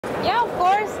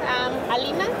course,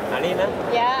 Alina. Alina?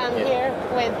 Yeah, I'm here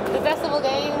with Detestable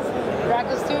Games,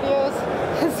 Regroup Studios.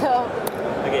 So.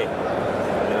 Okay.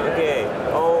 Okay.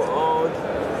 Oh,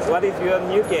 what is your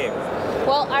new game?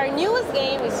 Well, our newest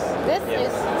game is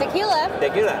is Tequila.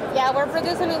 Tequila. Yeah, we're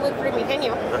producing it with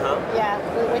Primigenio. Yeah,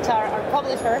 which are our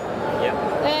publisher. Yeah.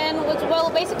 And well,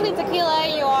 basically Tequila,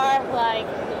 you are like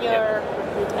you're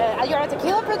a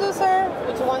tequila producer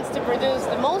which wants to produce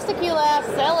the most tequila,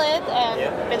 sell it,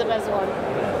 and be the best one.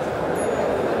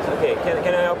 Okay,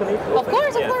 can I open it? Of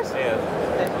course, of course. Yeah.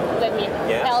 Let me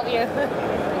help you.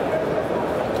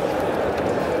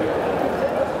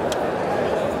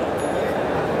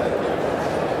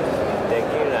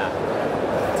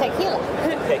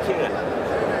 Tequila.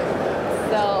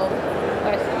 So,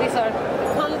 these are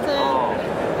content.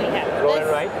 We have roll and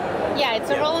ride? Yeah, it's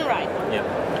a roll and ride. Yeah.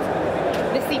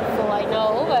 Deceitful, I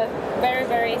know, but very,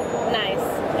 very nice.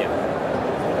 Yeah.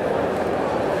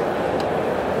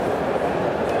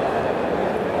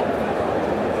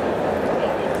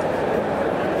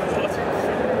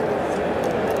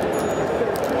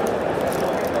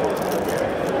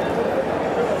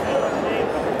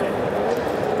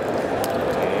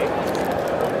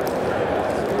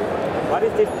 What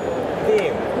is the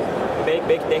theme?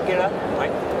 Bake tequila,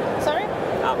 right? Sorry?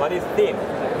 What is theme?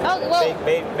 Oh, well...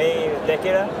 Make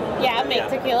tequila? Yeah, make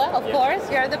tequila, of course.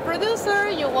 You're the producer,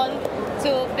 you want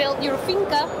to build your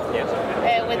finca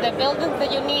with the buildings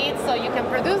that you need so you can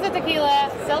produce the tequila,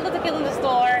 sell the tequila in the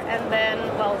store, and then,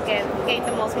 well, gain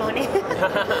the most money.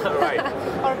 Right.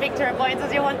 Or victory points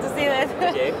as you want to see it.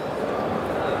 Okay.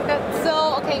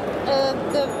 So, okay,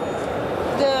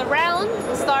 the round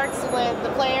starts with the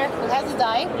player who has the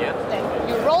die. Yeah. Then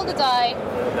you roll the die.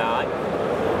 Die.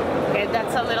 Okay,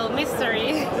 that's a little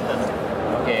mystery.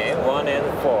 Okay, 1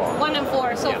 and 4. 1 and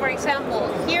 4. So, for example,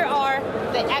 here are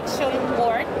the action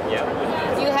board. Yeah.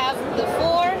 You have the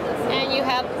 4 and you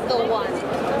have the 1.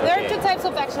 There are two types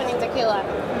of action in tequila: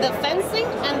 the fencing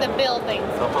and the building.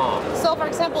 So, for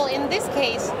example, in this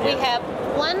case, we have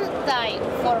 1 die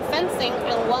for fencing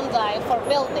and 1 die for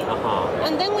building.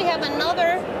 And then we have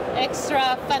another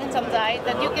extra phantom die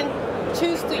that you can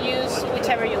choose to use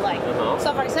whichever you like.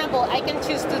 So, for example, I can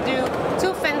choose to do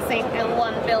 2 fencing and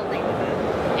 1 building.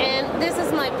 And this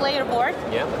is my player board,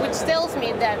 which tells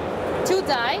me that 2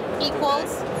 die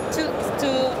equals to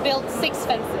build 6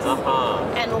 fences.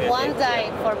 And 1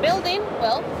 die for building,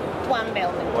 well, 1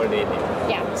 building.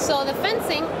 Yeah, so the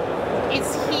fencing is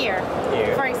here.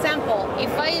 For example,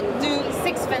 if I do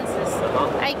 6 fences,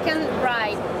 I can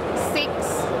write 6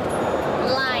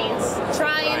 lines,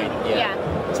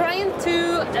 trying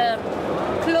to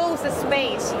close a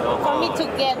space for me to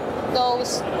get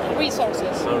those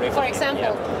resources. For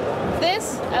example,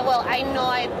 this, well, I know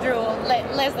I drew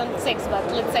less than 6, but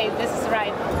let's say this is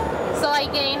right. So I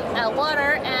gain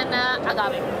water and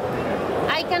agave.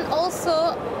 I can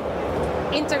also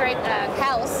integrate a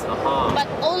house, but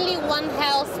only 1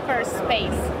 house per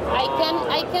space. I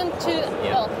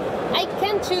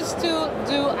can choose to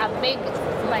do a big,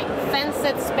 like,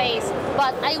 fenced space,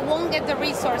 but I won't get the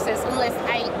resources unless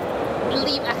I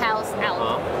leave a house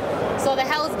out. So the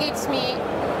house gives me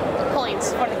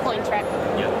points for the coin track.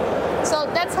 So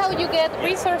that's how you get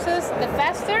resources the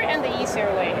faster and the easier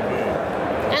way.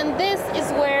 And this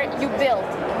is where you build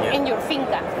in your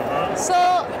finca.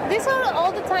 So these are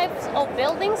all the types of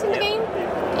buildings in the game.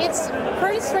 It's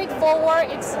pretty straightforward.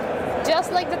 It's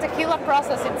just like the tequila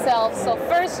process itself. So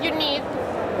first you need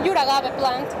your agave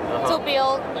plant to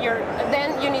build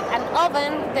then you need an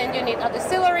oven, then you need a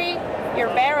distillery, your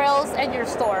barrels, and your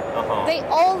store. They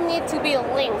all need to be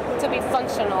linked to be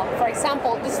functional. For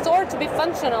example, the store to be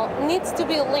functional needs to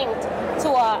be linked to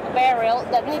a barrel,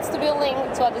 that needs to be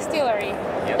linked to a distillery,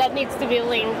 that needs to be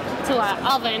linked to an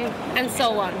oven, and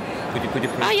so on. Could you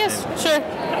please? Ah, yes, sure.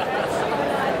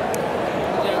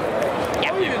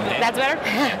 Yeah, that's better?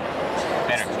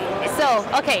 Better. So,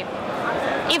 okay.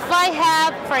 If I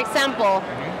have, for example,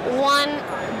 1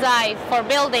 die for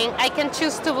building, I can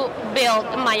choose to build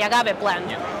my agave plant.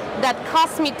 That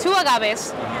costs me 2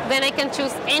 agaves. Then I can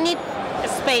choose any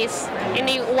space,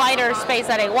 any wider space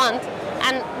that I want,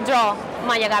 and draw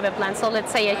my agave plant. So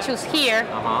let's say I choose here,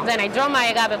 then I draw my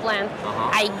agave plant.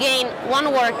 I gain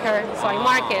 1 worker, so I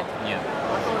mark it.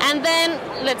 And then,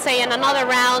 let's say in another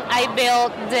round, I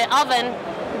build the oven,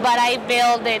 but I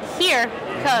build it here,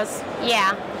 because,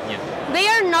 they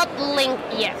are not linked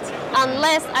yet,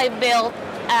 unless I build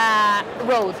a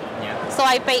road. So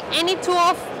I pay any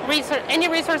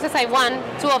resources I want,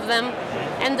 2 of them,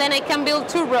 and then I can build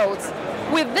 2 roads.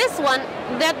 With this one,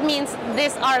 that means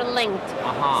these are linked,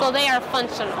 so they are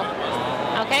functional.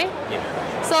 Okay?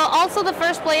 So also the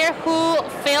first player who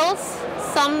fills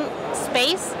some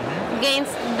space gains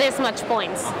this much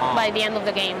points by the end of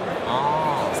the game.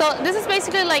 So this is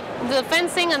basically like the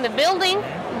fencing and the building.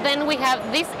 Then we have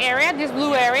this area, this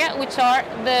blue area, which are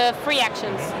the free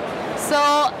actions.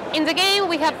 So in the game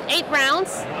we have 8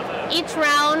 rounds. Each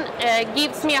round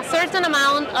gives me a certain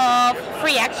amount of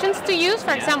free actions to use,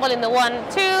 for example in the 1,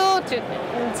 2,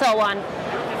 and so on.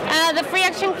 The free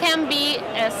action can be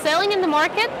selling in the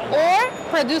market or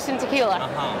producing tequila.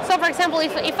 So for example,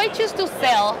 if I choose to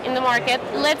sell in the market,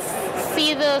 let's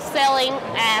see the selling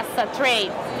as a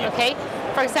trade, okay?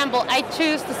 For example, I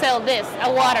choose to sell this,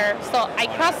 a water, so I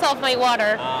cross off my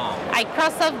water, I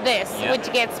cross off this,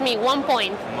 which gets me 1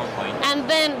 point. And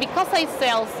then because I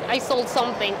sold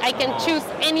something, I can choose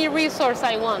any resource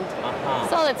I want.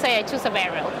 So let's say I choose a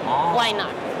barrel, why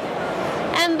not?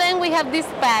 And then we have these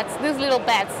pads, these little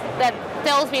pads that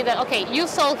tells me that, okay, you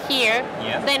sold here,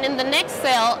 then in the next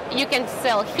sale, you can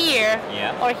sell here,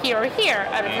 or here, or here.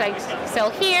 I would like sell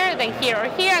here, then here, or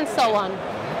here, and so on.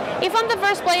 If I'm the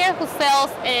first player who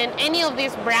sells in any of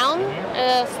these brown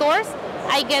stores,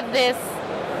 I get this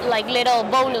like little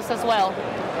bonus as well.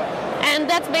 And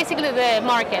that's basically the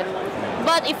market.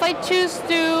 But if I choose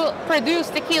to produce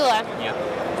tequila,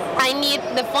 I need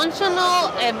the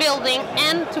functional building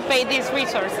and to pay these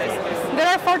resources. There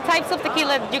are 4 types of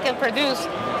tequila that you can produce: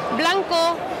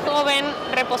 blanco, joven,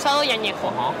 reposado, y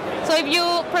añejo. So if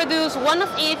you produce one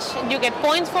of each, you get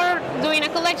points for doing a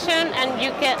collection, and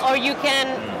you can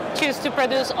choose to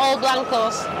produce all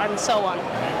blancos and so on.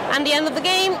 At the end of the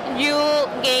game, you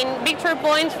gain victory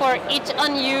points for each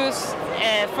unused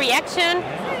free action,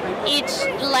 each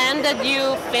land that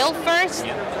you fill first,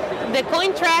 the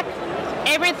coin track,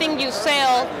 everything you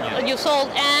sold,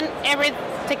 and every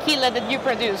tequila that you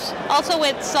produce. Also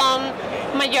with some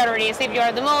majorities. If you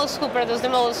are the most who produce the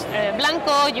most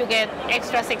blanco, you get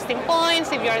extra 16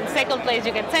 points. If you're in second place,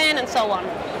 you get 10, and so on.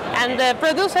 And the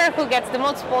producer who gets the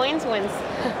most points wins.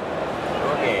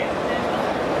 Okay.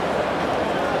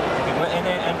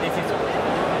 And this is...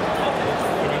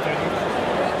 Can you introduce?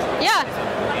 Yeah.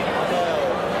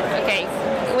 Okay.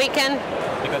 We can...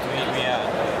 Because we are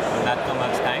not too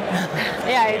much time.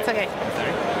 Yeah, it's okay.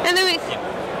 Sorry. And then we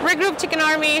regroup Chicken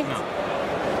Army. No.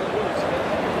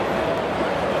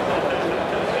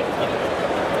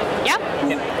 Yeah?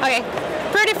 Okay.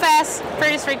 Pretty fast,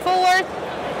 pretty straightforward.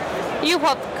 You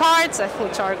have cards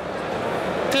which are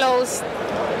closed.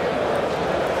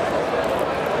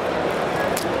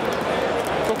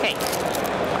 Okay.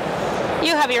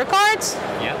 You have your cards,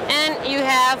 and you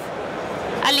have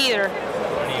a leader.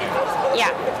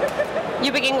 Yeah.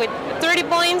 You begin with 30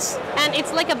 points, and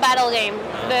it's like a battle game.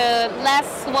 The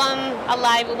last one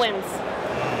alive wins.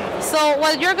 So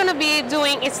what you're going to be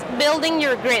doing is building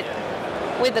your grid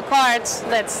with the cards,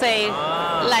 let's say,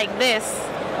 like this.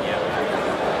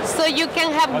 So you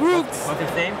can have groups. What's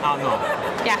his name? Oh, no.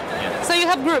 Yeah. So you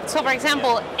have groups. So for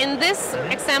example, in this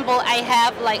example, I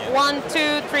have like 1,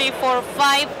 2, 3, 4,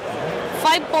 5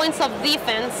 points of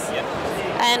defense.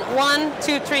 And 1,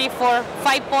 2, 3, 4,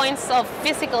 5 points of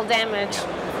physical damage.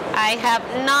 I have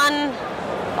none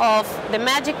of the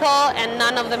magical and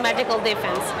none of the magical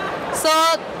defense. So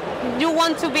you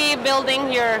want to be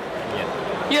building your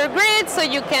grid so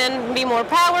you can be more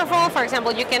powerful. For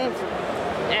example, you can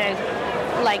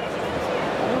like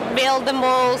build the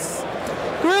most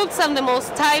groups and the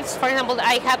most types. For example,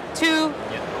 I have 2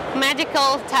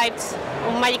 magical types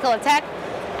of magical attack.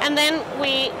 And then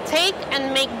we take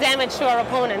and make damage to our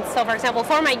opponents. So for example,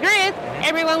 for my grid,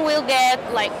 everyone will get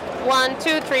like 1,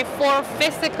 2, 3, 4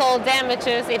 physical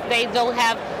damages. If they don't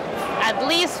have at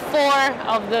least 4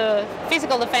 of the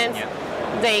physical defense,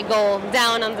 they go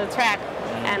down on the track.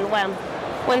 And when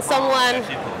someone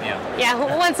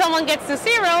when someone gets to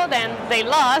 0, then they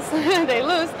lost, they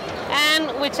lose.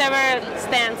 And whichever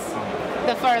stands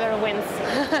the further wins.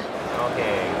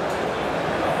 Okay.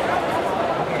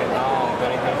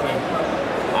 Very interesting.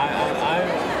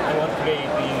 I want to play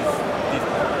this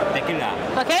tequila.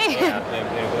 Okay.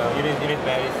 Yeah, it is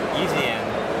very easy and...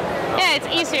 Yeah, it's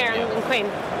easier in Queen.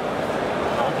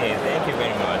 Okay, thank you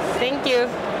very much. Thank you.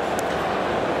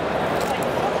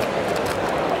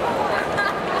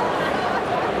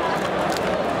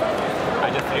 I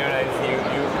just realized you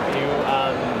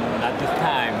at this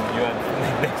time,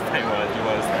 next time you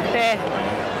was...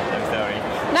 I'm sorry.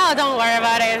 No, don't worry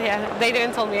about it. Yeah, they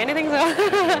didn't tell me anything, so.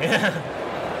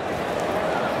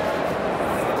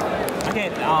 Okay,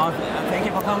 thank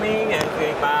you for coming and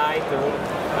say bye to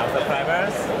our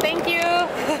subscribers. Thank you.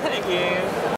 Thank you.